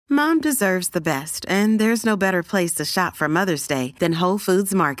Mom deserves the best, and there's no better place to shop for Mother's Day than Whole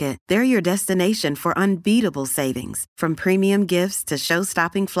Foods Market. They're your destination for unbeatable savings, from premium gifts to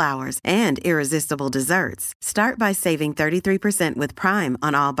show-stopping flowers and irresistible desserts. Start by saving 33% with Prime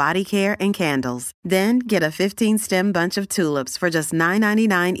on all body care and candles. Then get a 15-stem bunch of tulips for just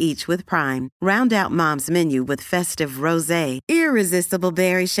 $9.99 each with Prime. Round out Mom's menu with festive rosé, irresistible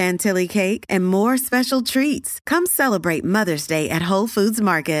berry chantilly cake, and more special treats. Come celebrate Mother's Day at Whole Foods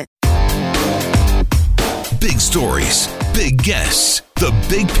Market. Big stories, big guests, the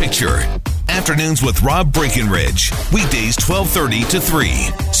big picture. Afternoons with Rob Breckenridge. Weekdays 12:30 to 3,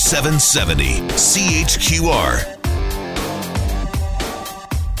 770 CHQR.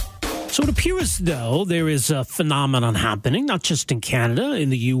 So it appears as though there is a phenomenon happening, not just in Canada,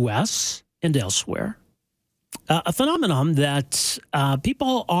 in the U.S. and elsewhere. A phenomenon that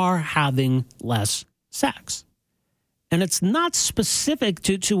people are having less sex. And it's not specific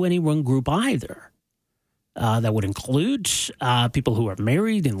to any one group either. That would include people who are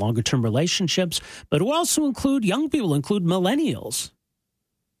married in longer-term relationships, but it will also include young people, include millennials.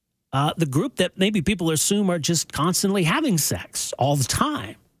 The group that maybe people assume are just constantly having sex all the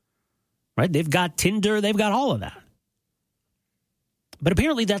time. Right? They've got Tinder, they've got all of that. But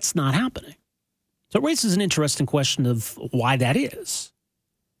apparently that's not happening. So it raises an interesting question of why that is.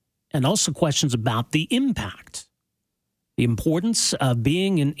 And also questions about the impact. The importance of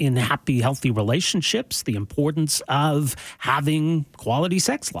being in happy, healthy relationships, the importance of having quality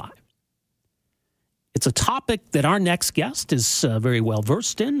sex lives. It's a topic that our next guest is very well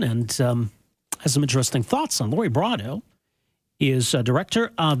versed in and has some interesting thoughts on. Lori Brado is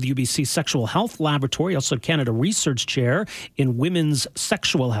director of the UBC Sexual Health Laboratory, also Canada Research Chair in Women's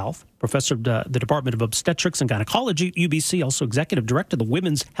Sexual Health, professor of the Department of Obstetrics and Gynecology at UBC, also executive director of the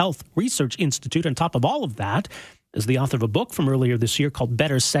Women's Health Research Institute. On top of all of that, is the author of a book from earlier this year called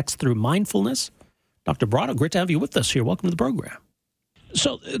Better Sex Through Mindfulness. Dr. Brado, great to have you with us here. Welcome to the program.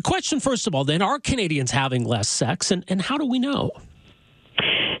 So, question first of all, then, are Canadians having less sex, and how do we know?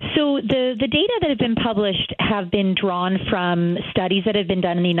 So the data that have been published have been drawn from studies that have been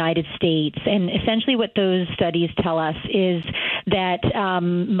done in the United States. And essentially what those studies tell us is that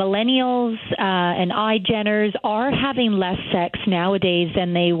millennials and iGeners are having less sex nowadays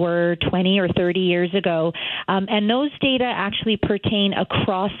than they were 20 or 30 years ago. And those data actually pertain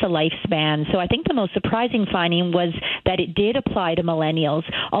across the lifespan. So I think the most surprising finding was that it did apply to millennials.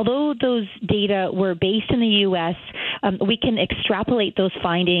 Although those data were based in the U.S., we can extrapolate those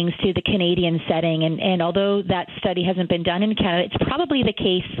findings to the Canadian setting. And although that study hasn't been done in Canada, it's probably the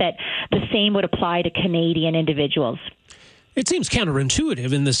case that the same would apply to Canadian individuals. It seems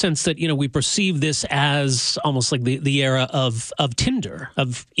counterintuitive in the sense that, we perceive this as almost like the era of Tinder,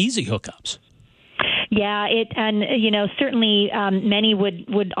 of easy hookups. Yeah, certainly many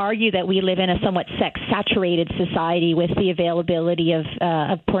would argue that we live in a somewhat sex-saturated society with the availability of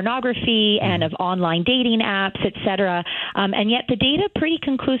pornography and of online dating apps, et cetera. And yet the data pretty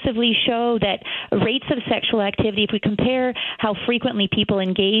conclusively show that rates of sexual activity, if we compare how frequently people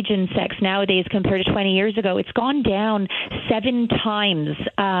engage in sex nowadays compared to 20 years ago, it's gone down 7 times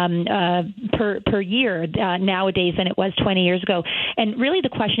per year nowadays than it was 20 years ago. And really the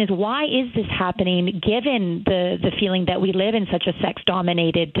question is, why is this happening given the feeling that we live in such a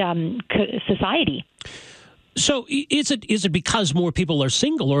sex-dominated society? So is it because more people are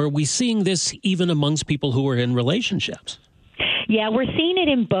single, or are we seeing this even amongst people who are in relationships? Yeah, we're seeing it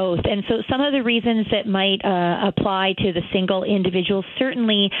in both. And so some of the reasons that might apply to the single individuals,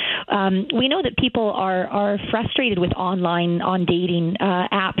 certainly we know that people are frustrated with on dating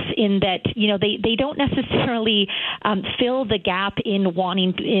apps in that, they don't necessarily fill the gap in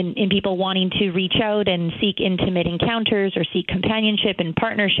people wanting to reach out and seek intimate encounters or seek companionship and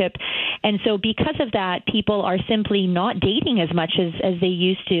partnership. And so because of that, people are simply not dating as much as they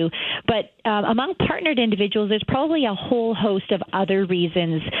used to. But among partnered individuals, there's probably a whole host of other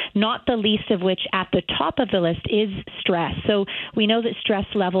reasons, not the least of which at the top of the list is stress. So we know that stress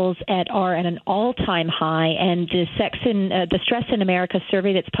levels are at an all-time high, and the Stress in America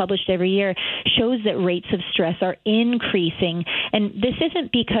survey that's published every year shows that rates of stress are increasing. And this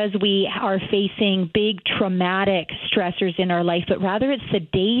isn't because we are facing big traumatic stressors in our life, but rather it's the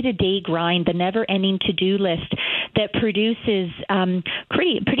day-to-day grind, the never-ending to-do list that produces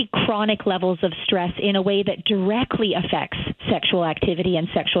pretty chronic levels of stress in a way that directly affects sexual activity and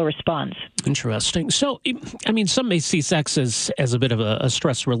sexual response. Interesting. So, some may see sex as a bit of a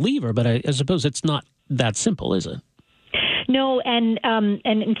stress reliever, but I suppose it's not that simple, is it? No, and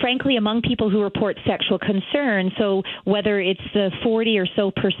frankly, among people who report sexual concern, so whether it's the 40 or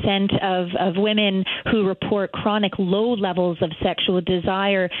so % of women who report chronic low levels of sexual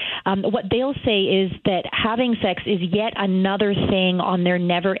desire, what they'll say is that having sex is yet another thing on their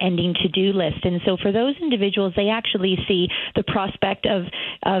never-ending to-do list. And so for those individuals, they actually see the prospect of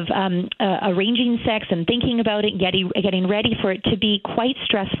arranging sex and thinking about it, getting ready for it to be quite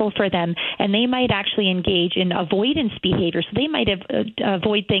stressful for them, and they might actually engage in avoidance behavior. So they might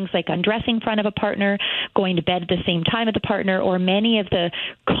avoid things like undressing in front of a partner, going to bed at the same time as the partner, or many of the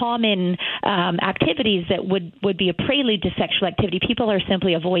common activities that would be a prelude to sexual activity. People are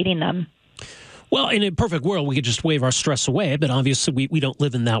simply avoiding them. Well, in a perfect world, we could just wave our stress away, but obviously we don't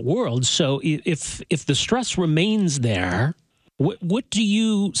live in that world. So if the stress remains there, what do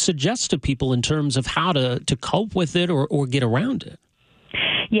you suggest to people in terms of how to cope with it or get around it?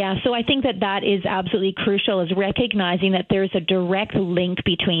 Yeah, so I think that is absolutely crucial, is recognizing that there's a direct link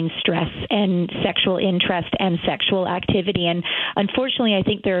between stress and sexual interest and sexual activity. And unfortunately, I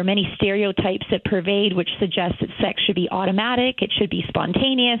think there are many stereotypes that pervade which suggest that sex should be automatic, it should be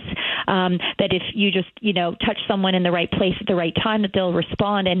spontaneous, that if you just, touch someone in the right place at the right time, that they'll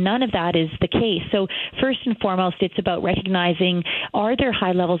respond, and none of that is the case. So first and foremost, it's about recognizing, are there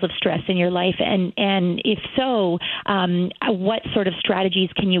high levels of stress in your life? And if so, what sort of strategies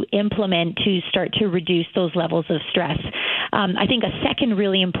can you implement to start to reduce those levels of stress? I think a second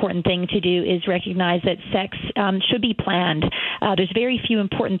really important thing to do is recognize that sex should be planned. There's very few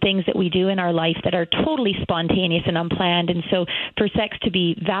important things that we do in our life that are totally spontaneous and unplanned. And so for sex to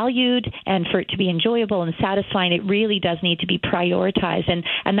be valued and for it to be enjoyable and satisfying, it really does need to be prioritized.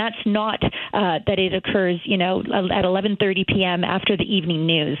 And that's not that it occurs, at 11:30 p.m. after the evening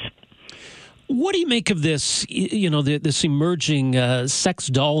news. What do you make of this, this emerging sex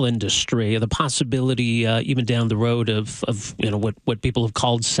doll industry, the possibility even down the road of what people have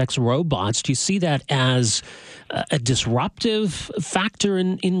called sex robots? Do you see that as a disruptive factor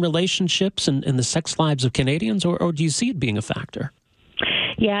in relationships and the sex lives of Canadians, or do you see it being a factor?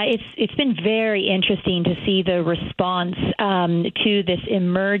 Yeah, it's been very interesting to see the response to this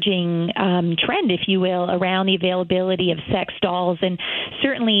emerging trend, if you will, around the availability of sex dolls. And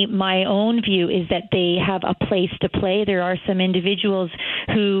certainly my own view is that they have a place to play. There are some individuals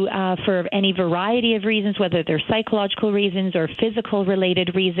who, for any variety of reasons, whether they're psychological reasons or physical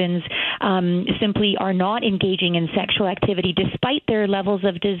related reasons, simply are not engaging in sexual activity despite their levels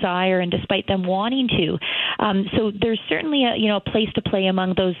of desire and despite them wanting to. So there's certainly a place to play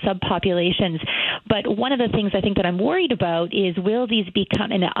among those subpopulations. But one of the things I think that I'm worried about is, will these become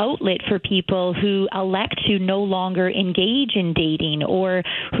an outlet for people who elect to no longer engage in dating or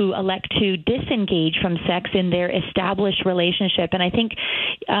who elect to disengage from sex in their established relationship? And I think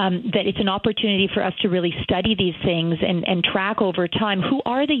that it's an opportunity for us to really study these things and track over time, who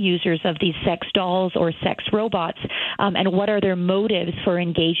are the users of these sex dolls or sex robots, and what are their motives for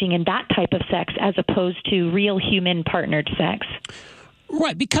engaging in that type of sex as opposed to real human partnered sex.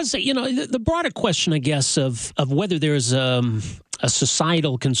 Right, because, the broader question, I guess, of whether there's a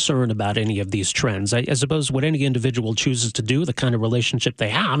societal concern about any of these trends. I suppose what any individual chooses to do, the kind of relationship they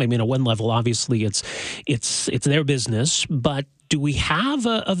have, I mean, at one level, obviously, it's their business, but do we have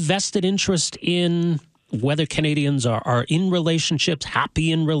a vested interest in whether Canadians are in relationships,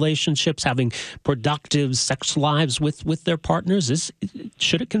 happy in relationships, having productive sex lives with their partners?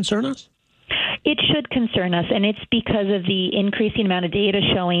 Should it concern us? It should concern us, and it's because of the increasing amount of data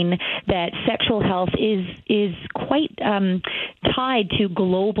showing that sexual health is quite tied to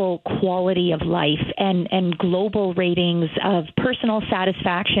global quality of life and global ratings of personal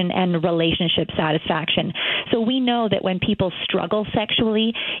satisfaction and relationship satisfaction. So we know that when people struggle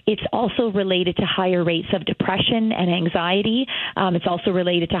sexually, it's also related to higher rates of depression and anxiety. It's also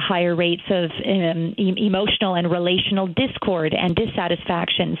related to higher rates of emotional and relational discord and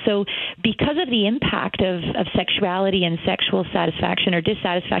dissatisfaction. So because of the impact of sexuality and sexual satisfaction or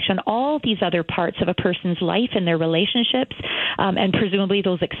dissatisfaction on all these other parts of a person's life and their relationships, and presumably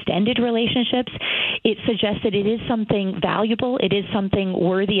those extended relationships, it suggests that it is something valuable, it is something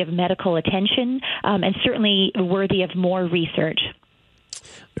worthy of medical attention, and certainly worthy of more research.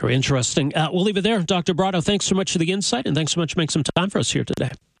 Very interesting. We'll leave it there. Dr. Brotto, thanks so much for the insight, and thanks so much for making some time for us here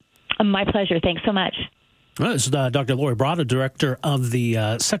today. My pleasure. Thanks so much. Well, this is Dr. Lori Brotto, director of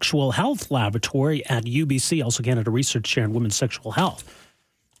the Sexual Health Laboratory at UBC, also Canada Research Chair in Women's Sexual Health.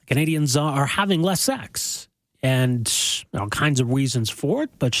 Canadians are having less sex, and there are all kinds of reasons for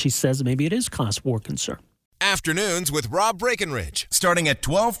it, but she says maybe it is cause for concern. Afternoons with Rob Breckenridge, starting at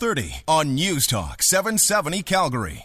 12:30 on News Talk 770 Calgary.